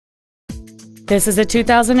This is a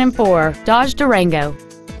 2004 Dodge Durango.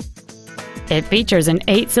 It features an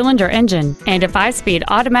 8-cylinder engine and a 5-speed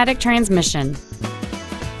automatic transmission.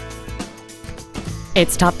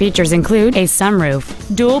 Its top features include a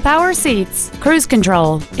sunroof, dual power seats, cruise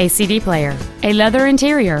control, a CD player, a leather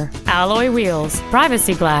interior, alloy wheels,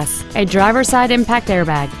 privacy glass, a driver's side impact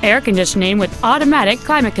airbag, air conditioning with automatic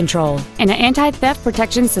climate control, and an anti-theft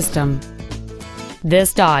protection system.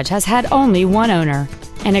 This Dodge has had only one owner,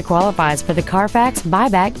 and it qualifies for the Carfax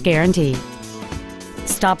buyback guarantee.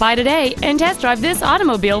 Stop by today and test drive this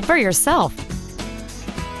automobile for yourself.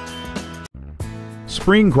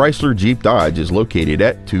 Spring Chrysler Jeep Dodge is located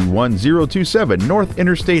at 21027 North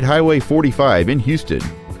Interstate Highway 45 in Houston.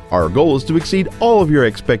 Our goal is to exceed all of your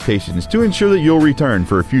expectations to ensure that you'll return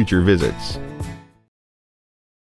for future visits.